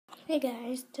Hey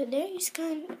guys,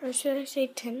 or should I say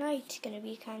tonight's gonna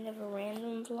be kind of a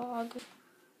random vlog.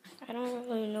 I don't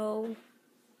really know.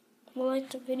 Well, like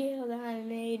the video that I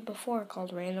made before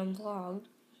called Random Vlog.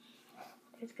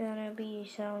 It's gonna be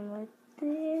something like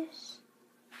this.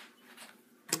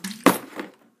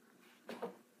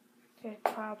 There's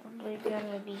probably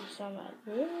gonna be some of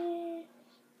this.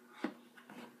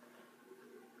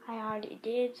 I already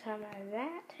did some of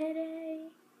that today.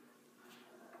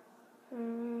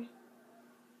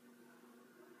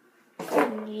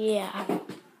 Yeah.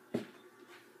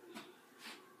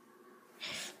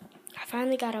 I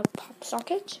finally got a pop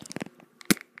socket.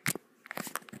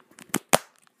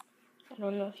 I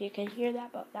don't know if you can hear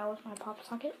that, but that was my pop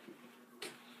socket.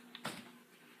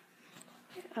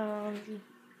 But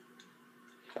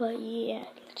yeah,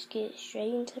 let's get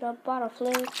straight into the bottle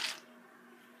flip.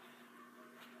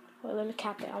 Wait, let me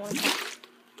cap it. I want to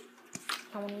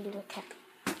do a cap.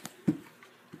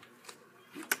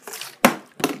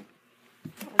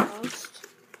 Almost.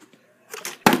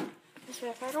 So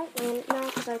if I don't win it now,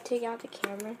 because I take out the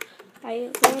camera,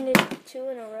 I landed 2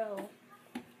 in a row.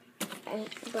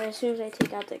 But as soon as I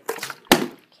take out the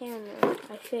camera,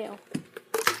 I fail.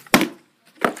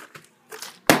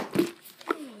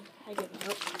 I give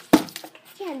up. I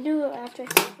can't do it after I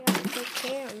take out the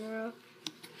camera.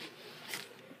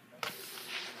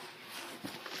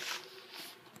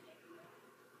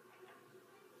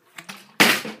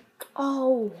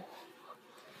 Oh.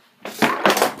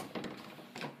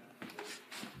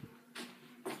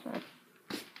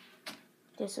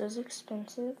 This is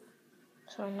expensive,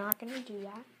 so I'm not going to do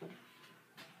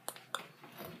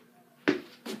that.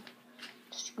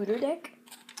 Scooter deck.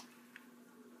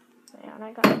 And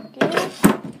I got this.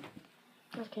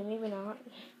 Okay, maybe not.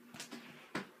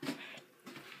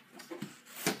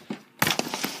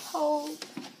 Oh.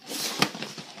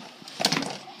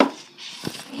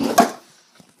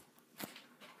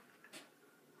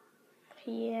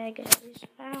 Yeah, guys.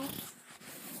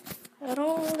 I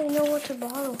don't really know what to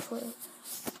bottle flip.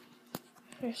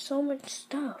 There's so much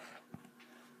stuff.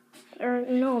 Or,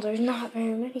 no, there's not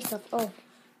very many stuff. Oh,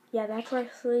 yeah, that's where I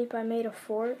sleep. I made a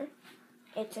fort.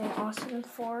 It's an awesome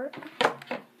fort.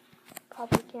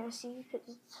 Probably can't see because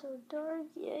it's so dark.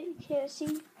 Yeah, you can't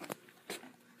see.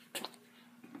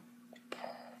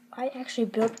 I actually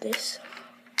built this.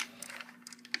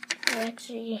 It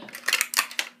actually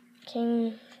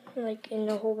came like in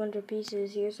a whole bunch of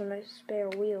pieces. Here's some my spare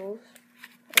wheels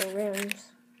or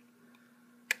rims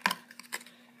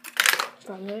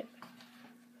from it.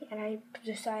 And I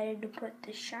decided to put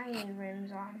the shiny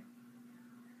rims on.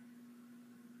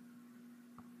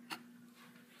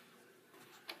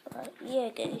 But yeah,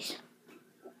 guys.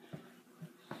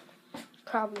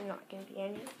 Probably not going to be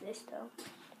any of this though.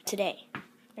 Today.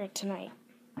 Or tonight.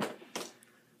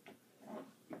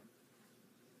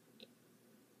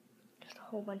 Just a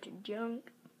whole bunch of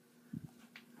junk.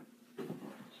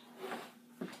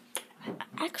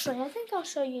 Actually, I think I'll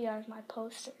show you guys my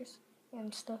posters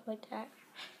and stuff like that.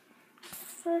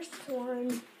 First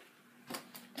one,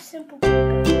 simple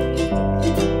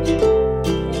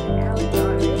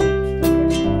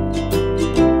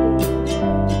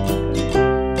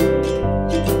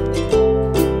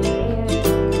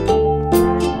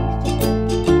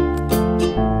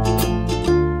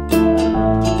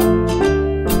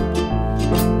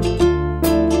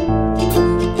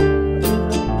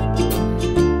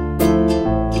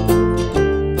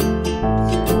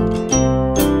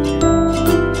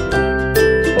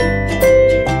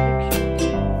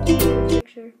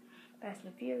Fast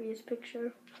and Furious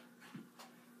picture,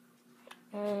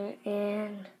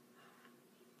 and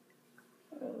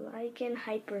Lycan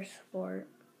Hypersport,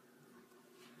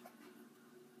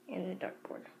 and a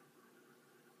dartboard,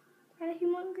 and a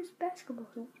humongous basketball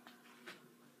hoop.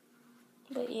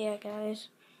 But yeah, guys,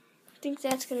 I think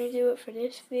that's gonna do it for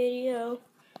this video.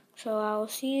 So I'll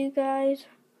see you guys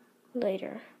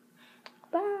later.